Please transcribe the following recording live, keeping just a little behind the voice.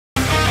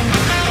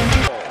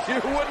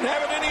wouldn't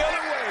have it any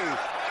other way.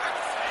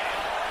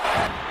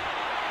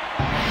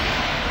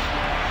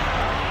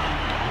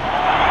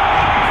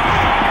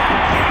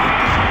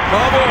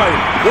 Oh boy,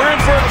 we're in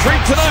for a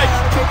treat tonight.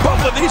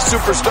 Both of these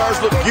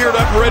superstars look geared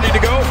up and ready to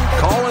go.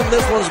 Calling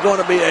this one's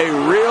going to be a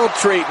real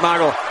treat,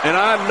 Michael, and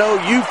I know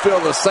you feel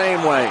the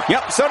same way.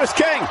 Yep, so does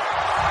King.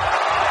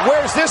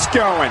 Where's this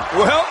going?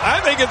 Well,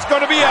 I think it's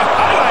going to be a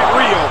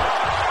highlight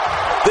reel.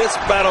 This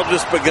battle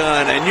just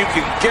begun, and you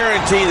can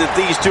guarantee that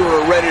these two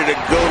are ready to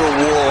go to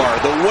war.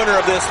 The winner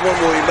of this one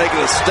will be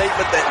making a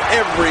statement that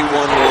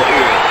everyone will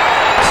hear.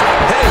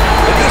 Hey,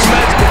 if this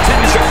match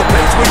continues at the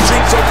pace we've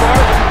seen so far,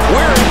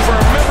 we're in for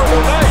a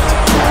memorable night.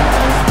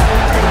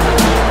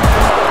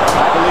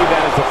 I believe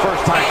that is the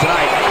first time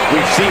tonight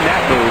we've seen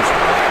that move.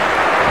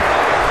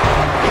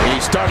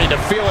 He's starting to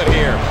feel it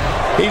here.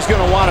 He's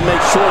going to want to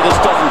make sure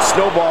this doesn't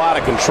snowball out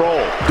of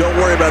control. Don't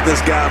worry about this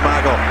guy,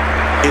 Michael.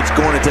 It's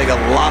going to take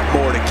a lot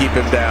more to keep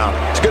him down.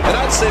 It's good. And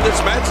I'd say this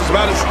match is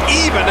about as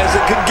even as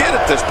it could get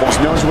at this point.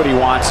 He knows what he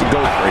wants and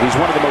goes for it. He's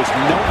one of the most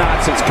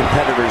no-nonsense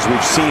competitors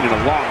we've seen in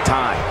a long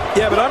time.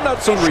 Yeah, but I'm not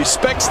seeing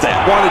respects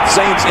that. Wanted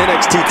Zayn's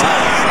NXT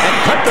title and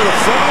cut to the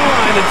front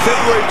line in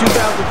February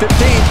 2015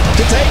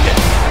 to take it.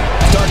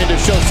 Starting to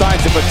show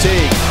signs of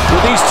fatigue.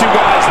 With these two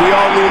guys, we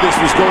all knew this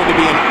was going to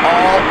be an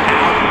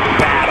all-out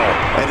battle.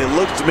 And it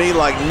looks to me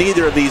like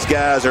neither of these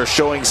guys are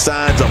showing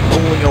signs of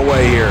pulling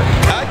away here.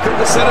 I couldn't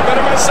have said it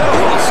better myself.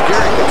 It's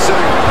scary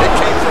considering it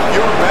came from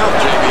your mouth,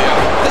 JBL.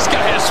 This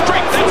guy has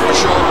strength, that's for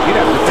sure.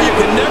 You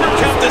can never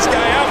count this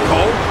guy out,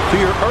 Cole. To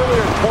your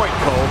earlier point,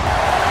 Cole,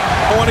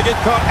 I want to get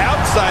caught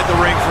outside the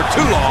ring for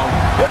too long.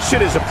 what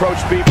should his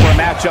approach be for a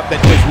matchup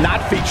that does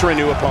not feature a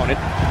new opponent,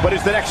 but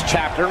is the next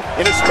chapter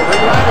in a storied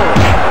rivalry?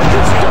 I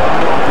just don't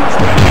know if he's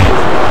ready.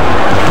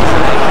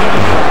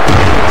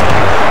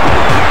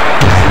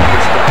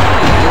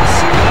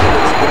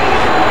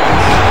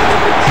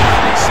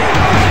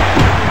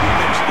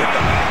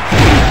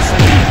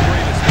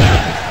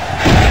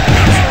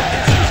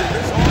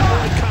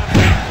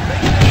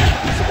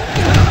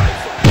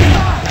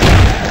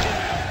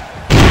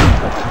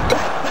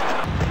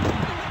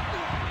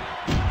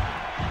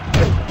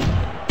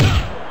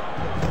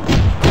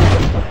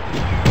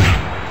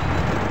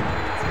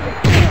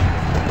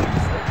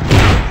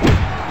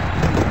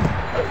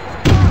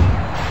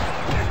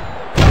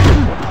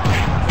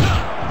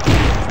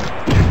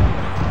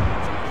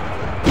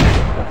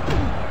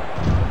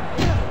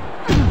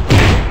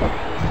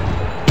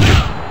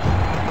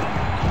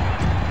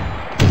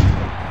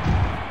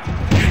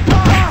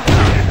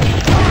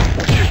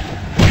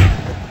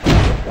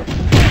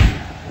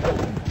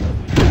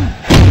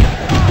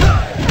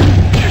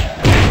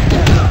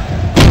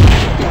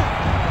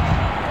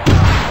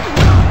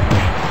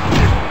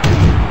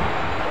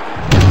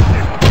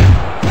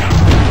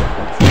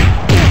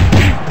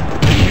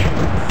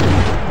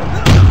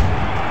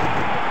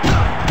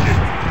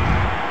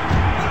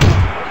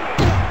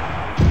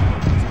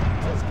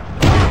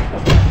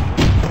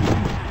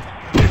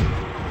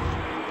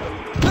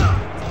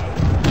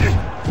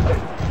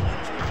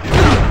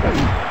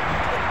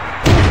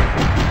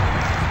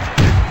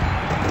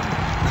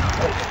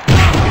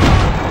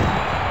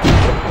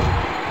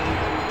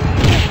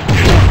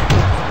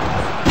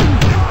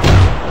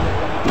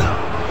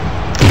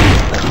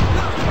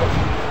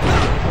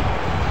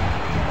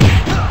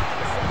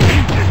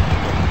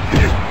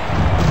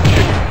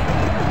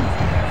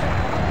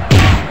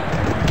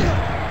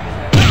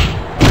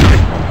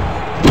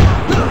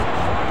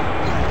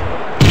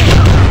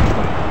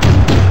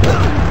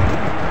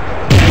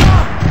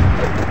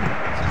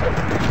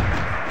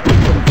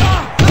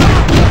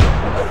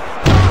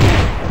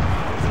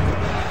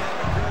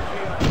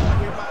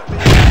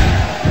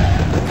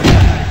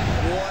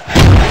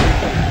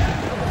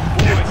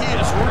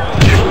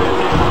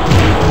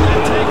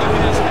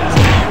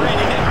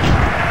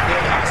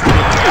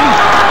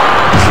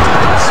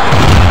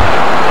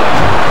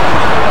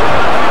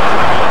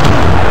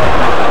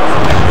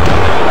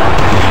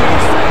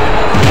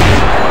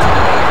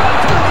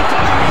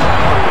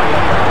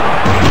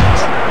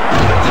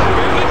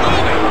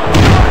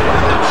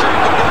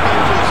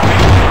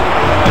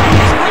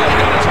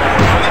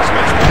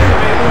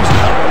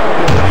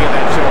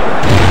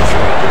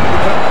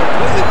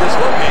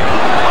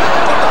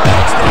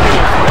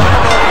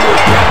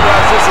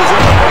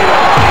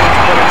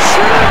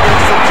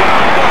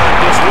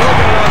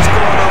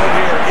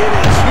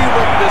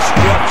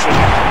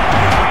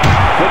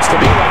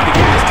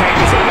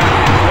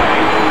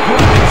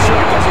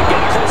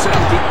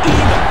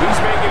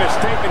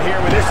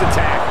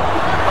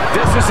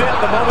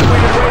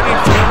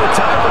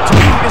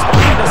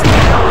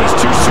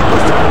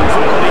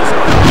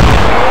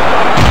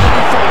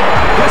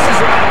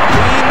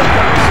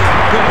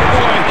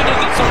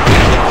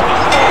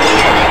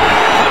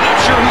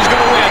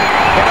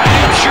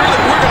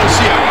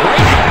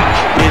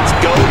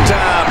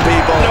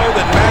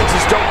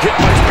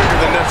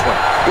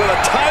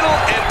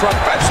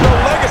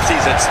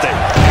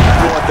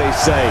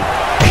 Say,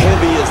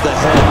 heavy is the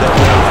head that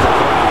wears the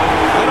crown.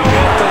 I don't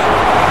want that.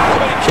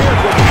 Nobody cares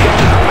what you've done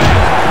in the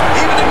past.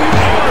 Even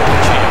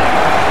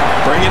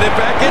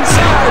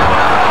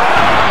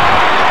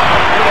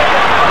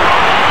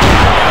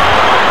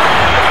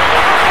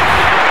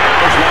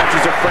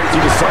frenzy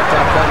to Seth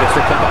opponents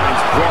that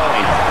combines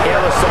brawling,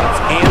 air assaults,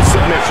 and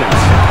submissions.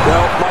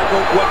 Well,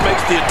 Michael, what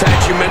makes the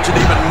attacks you mentioned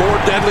even more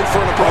deadly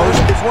for an opponent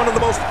is one of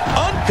the most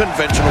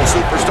unconventional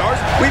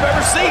superstars we've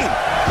ever seen.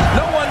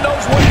 No one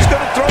knows what he's going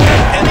to throw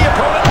at any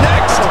opponent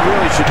next. You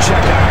really should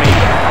check out me.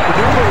 A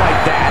maneuver like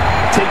that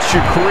takes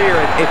your career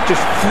and it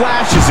just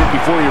flashes it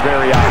before your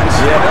very eyes.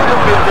 Yeah, that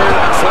would be a very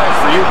long flash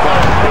for you, Paul.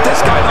 But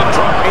this guy's a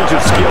drop range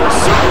of skills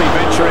certainly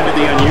venture into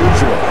the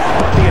unusual.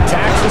 But the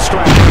attacks and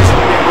strategies of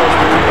Ambrose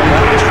become the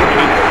longest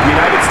reigning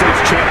United States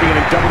champion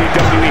in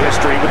WWE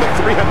history with a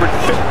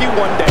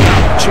 351-day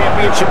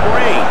championship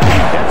reign.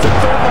 That's the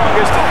third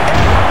longest ever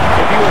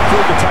if you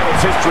include the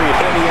title's history in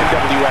any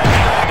NWA.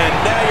 And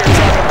now you're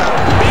talking about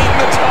beating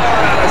the tar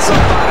out of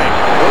somebody.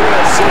 We're going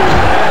to see who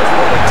has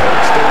what it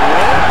takes to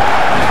win,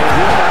 and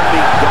he might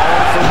be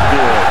gone for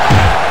good.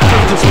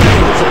 He's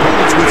displaying his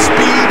opponents with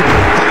speed,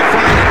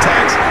 high-flying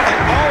attacks, and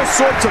all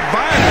sorts of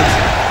violence.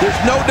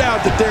 There's no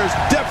doubt that there's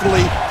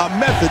definitely a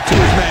method to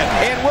his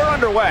madness. And we're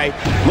underway.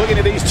 Looking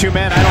at these two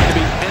men, I don't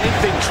think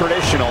anything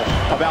traditional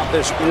about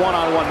this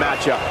one-on-one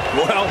matchup.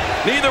 Well,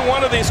 neither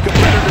one of these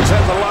competitors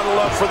has a lot of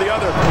love for the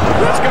other.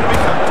 That's going to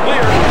become clear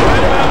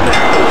right about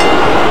now.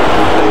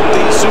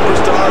 These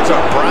superstars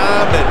are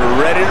primed and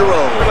ready to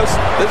roll.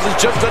 This is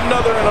just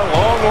another in a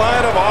long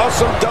line of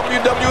awesome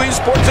WWE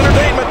sports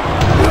entertainment.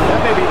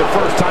 That may be the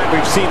first time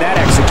we've seen that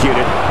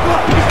executed.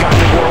 He's got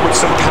to war with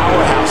some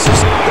powerhouses.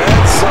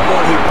 That's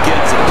someone who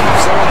gets it.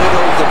 Someone who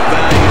knows the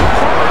value of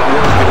hard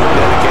work and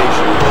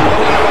dedication.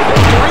 Well, I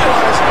don't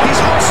realize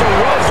he's also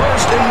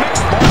well-versed in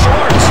mixed martial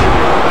arts.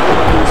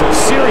 There's a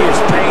serious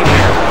pain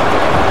here.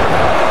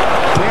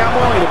 I'm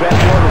willing to bet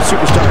more of a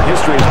superstar in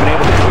history has been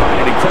able to combine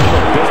an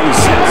incredible business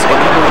sense and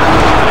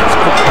confidence.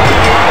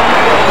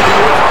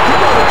 You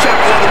know the check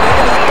the other day,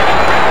 and his back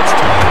bounced.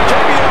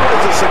 JBL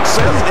is a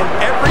success in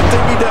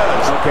everything he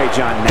does. Okay,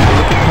 John, now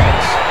look at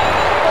pace.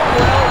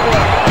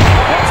 Well,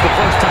 that's the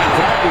first time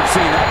tonight we've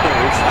seen that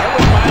move. I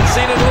wouldn't mind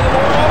seeing it a little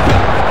more often.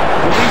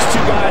 With these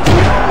two guys,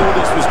 we all knew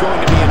this was going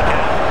to be an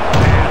out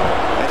battle.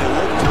 And it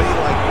looked to me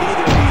like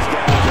neither of these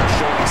guys are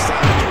showing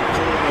signs of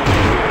pulling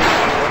away.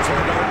 What's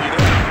going on here?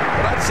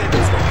 But I'd say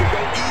this one could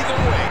go either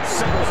way.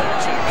 Singles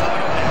action coming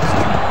up next.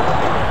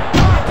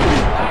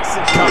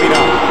 Coming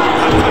up.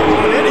 I'm not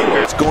going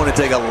anywhere. It's going to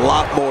take a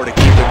lot more to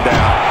keep him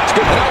down.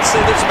 And I'd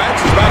say this match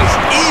is about as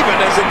even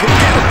as it can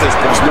get at this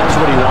point. He knows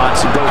what he wants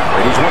and goes for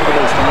it. He's one of the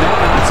most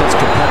no-nonsense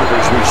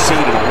competitors we've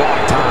seen in a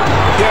long time.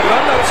 Yeah, but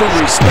I'm not so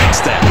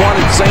respects that.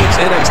 Wanted Zayn's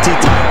NXT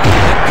title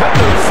and cut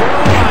to the front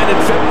line in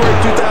February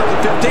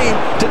 2015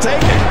 to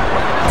take it.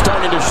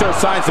 Starting to show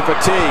signs of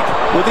fatigue.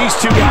 With these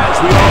two guys,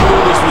 we all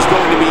knew this was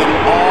going to be an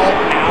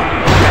all-out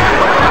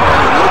battle.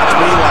 It looked to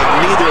me like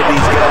neither of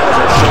these guys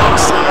are showing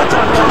signs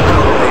of pulling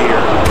away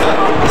here.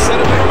 I said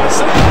it there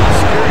myself.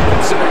 Scary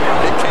considering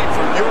it came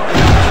from your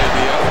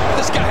JBL.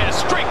 This guy has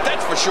strength,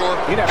 that's for sure.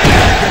 You never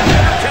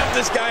count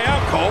this guy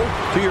out, Cole.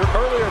 To your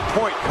earlier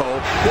point, Cole,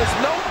 there's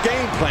no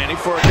game planning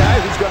for a guy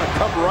who's going to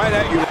come right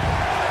at you.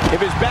 If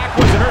his back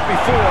wasn't hurt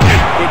before,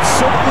 it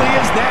certainly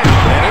is now.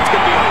 And it's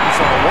going to be hurting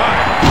for a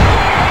while.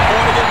 I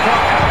want to get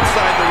caught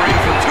outside the ring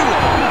for too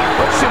long.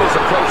 What should his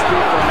approach be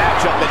for a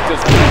matchup that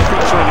does not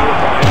feature a new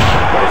opponent?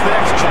 What is the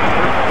next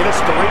chapter in a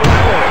story to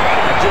report?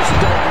 I just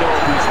don't know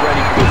if he's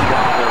ready for this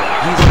rivalry.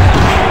 He's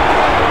ready for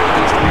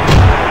this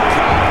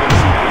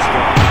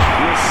superstar.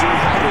 We'll see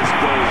how this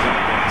goes.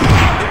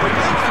 It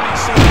remains to be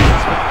seen if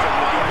this matchup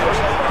will be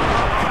pushed over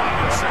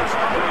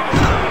conversation.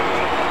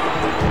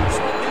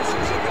 Personal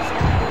issues in this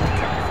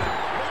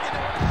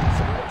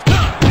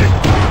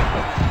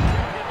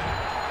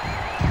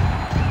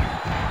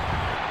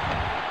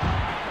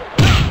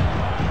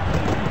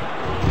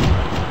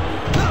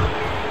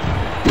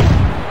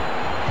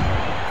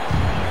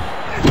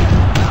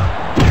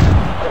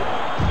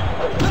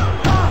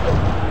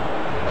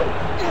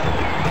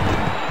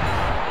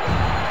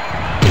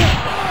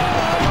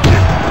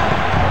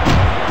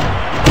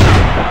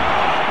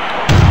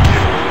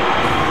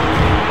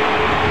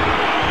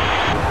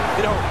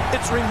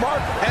It's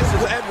remarkable as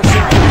his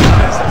adversary is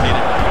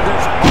hesitated.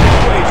 There's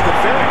always the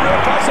very real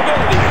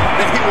possibility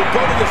that he will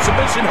go to the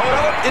submission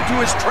hold into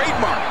his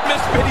trademark.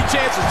 Missed many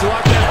chances to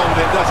lock that hold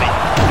in, does he?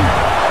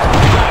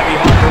 Gotta be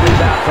hard to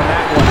rebound from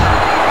that one.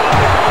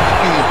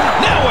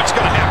 Now what's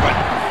going to happen?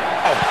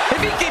 Oh,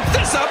 if he keeps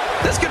this up,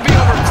 this could be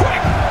over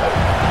quick.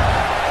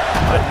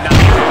 A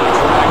knockdown,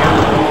 drag out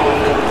the ball,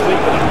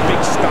 complete with a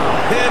big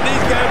stomp. And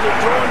these guys are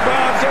throwing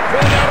bombs. They're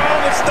pulling out all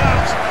the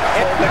stops.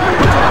 And that we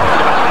were talking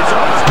about is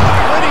almost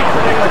pretty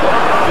predictable.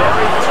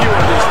 Very few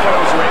of these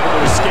foes are able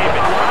to escape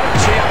it. A lot of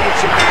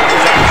championship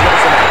matches on this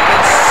resume.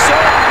 And so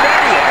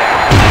many of them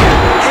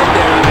in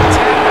there on the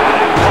tap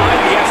out and behind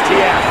the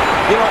STF.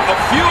 You know, a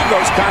few of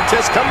those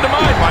contests come to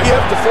mind. Mike. You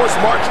have to force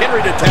Mark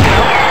Henry to tap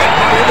out at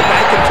Money in the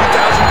Bank in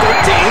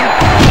 2013.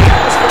 That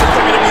was for the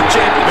WWE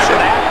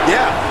Championship. Remember that?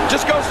 Yeah,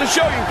 just goes to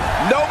show you,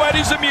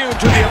 nobody's immune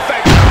to the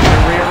effect.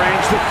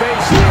 Rearrange the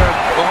face here.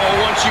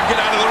 Oh, once you get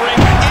out of the ring,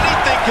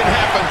 anything can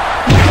happen.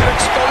 You can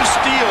expose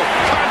steel,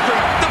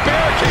 concrete, the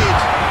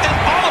barricades, and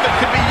all of it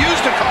could be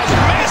used to cause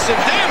massive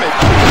damage.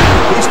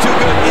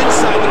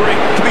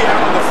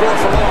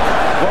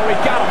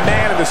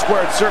 the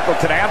squared circle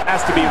today has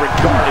to be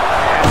regarded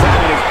as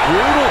having as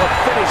brutal a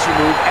finishing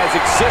move as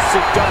exists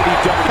in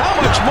WWE. How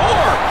much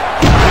more?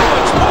 How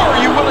much more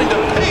are you willing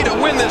to pay to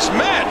win this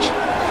match?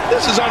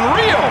 This is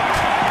unreal.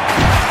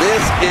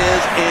 This is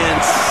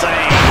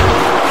insane.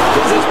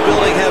 Does this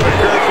building have a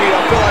curfew?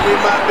 I feel like we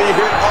might be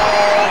here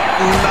all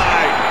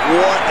night.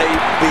 What a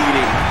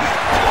beating.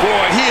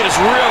 Boy, he is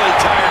really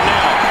tired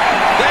now.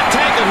 That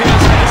tank of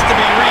his has to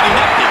be reading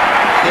empty.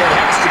 It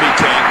has to be,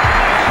 King.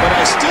 But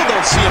I still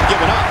don't see him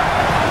giving up.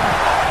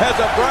 Has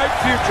a bright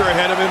future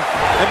ahead of him.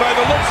 And by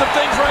the looks of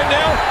things right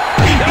now,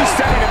 he's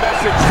sending a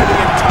message to the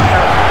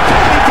entire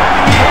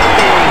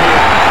WWE here.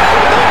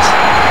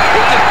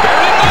 He's just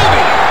barely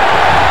moving.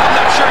 I'm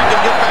not sure he can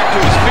get back to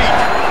his feet.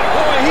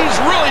 Boy, he's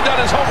really done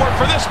his homework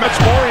for this match.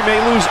 More, he may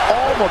lose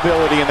all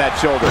mobility in that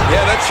shoulder.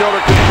 Yeah, that shoulder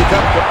could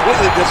become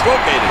completely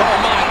dislocated. Oh,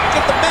 my.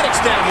 Get the medics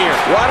down here.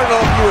 Well, I don't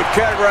know if you would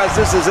categorize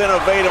this as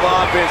innovative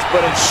offense,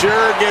 but it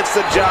sure gets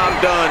the job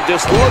done.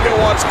 Just look at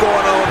what's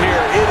going on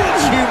here. It is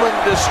human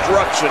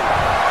destruction.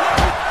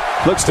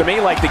 Looks to me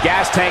like the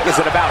gas tank is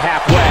at about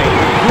halfway.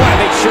 You want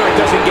to make sure it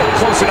doesn't get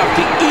close enough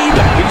to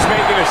even. He's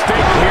making a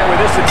statement here with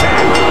this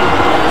attack.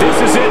 This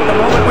is it, the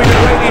moment we've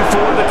been waiting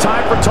for. The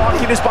time for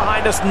talking is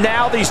behind us.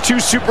 Now these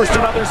two superstars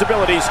and others'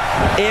 abilities,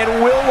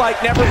 and will like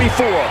never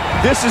before.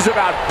 This is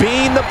about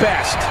being the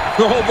best.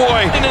 Oh,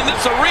 boy. And in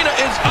this arena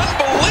is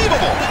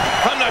unbelievable.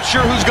 I'm not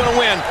sure who's going to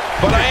win,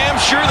 but I am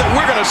sure that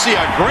we're going to see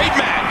a great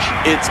match.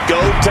 It's go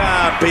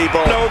time,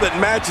 people. Know that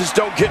matches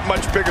don't get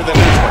much bigger than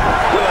this one.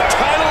 With a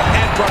title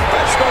and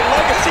professional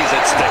legacies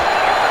at stake.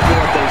 You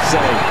know what they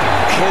say,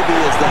 heavy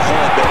is the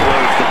head that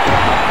weighs the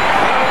crown.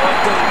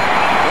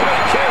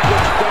 Nobody cares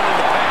what you've done in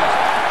the past,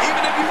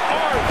 even if you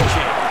are the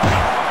champ.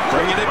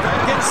 Bringing it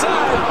back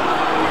inside.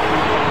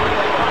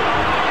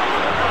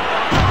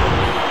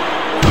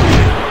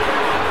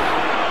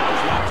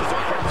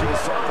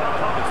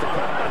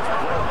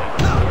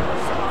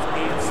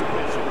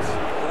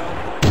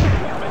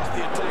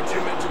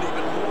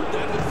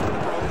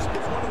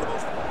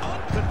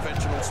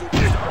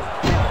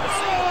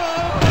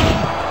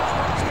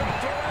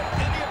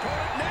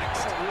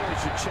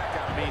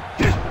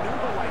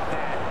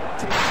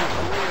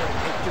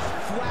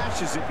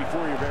 It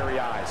before your very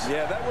eyes.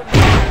 Yeah, that wouldn't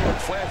be a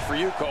flash for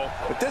you, Cole.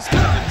 But this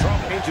guy's in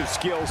trouble. Range of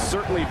skills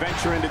certainly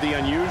venture into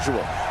the unusual,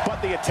 but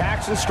the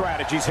attacks and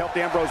strategies helped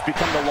Ambrose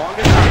become the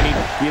longest reigning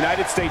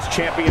United States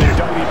champion in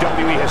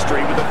WWE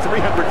history with a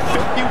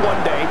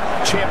 351-day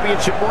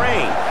championship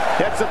reign.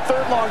 That's the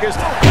third longest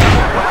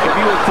if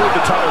you include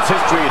the title's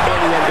history in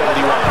any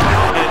NWA.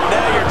 And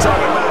now you're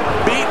talking about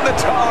beating the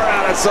tar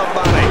out of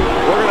somebody.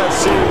 We're going to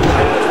see who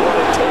has what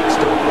it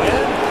takes to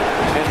win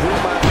and who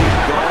might be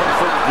gone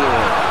for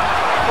good.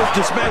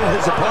 Dismantle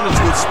his opponents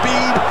with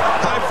speed,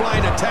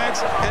 high-flying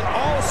attacks, and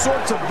all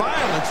sorts of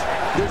violence.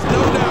 There's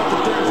no doubt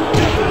that there's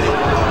definitely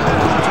a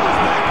method to his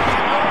madness.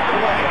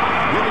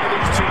 Looking at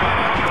these two men,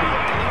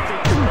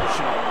 anything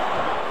traditional.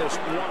 This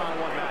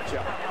one-on-one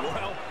matchup.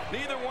 Well,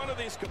 neither one of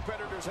these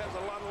competitors has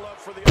a lot of love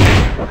for the other.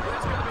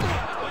 It's going to be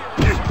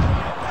clear.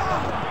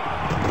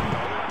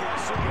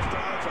 These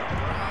superstars are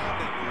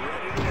primed and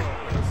ready to roll.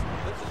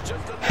 This is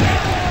just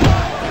another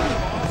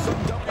awesome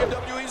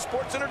WWE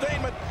sports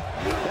entertainment.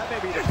 That may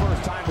be the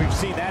first time we've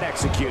seen that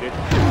executed.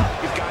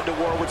 You've gone to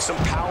war with some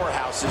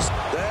powerhouses.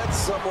 That's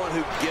someone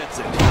who gets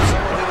it.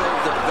 Someone who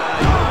knows the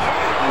value of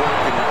hard work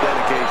and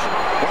dedication.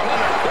 Well,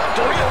 Leonard, you have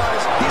to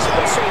realize he's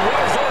also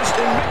well-versed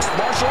in mixed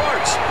martial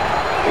arts.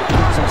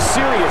 Some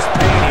serious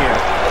pain here.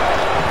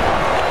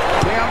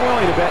 Yeah, I'm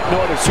willing to bet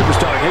no other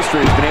superstar in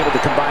history has been able to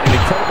combine an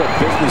incredible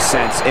business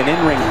sense and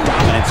in-ring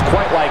dominance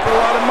quite like A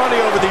lot of money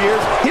over the years.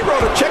 He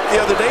wrote a check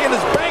the other day and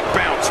his bank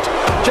bounced.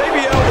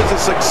 JBL is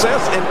a success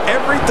in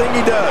everything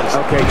he does.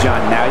 Okay, John,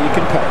 now you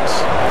can pay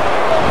us.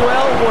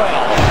 Well,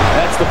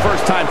 that's the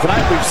first time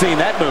tonight we've seen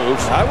that move.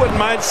 I wouldn't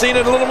mind seeing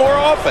it a little more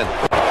often.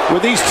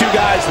 With these two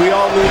guys, we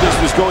all knew this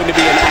was going to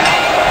be an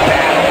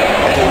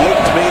battle. And it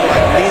looked to me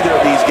like neither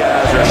of these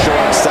guys are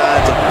showing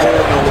signs of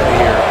pulling away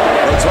here.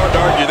 Well, it's hard to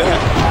argue that,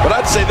 but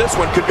I'd say this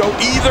one could go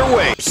either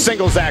way.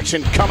 Singles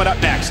action coming up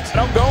next.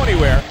 Don't go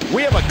anywhere.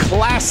 We have a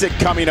classic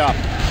coming up.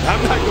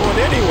 I'm not going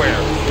anywhere.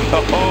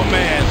 Oh,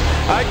 man.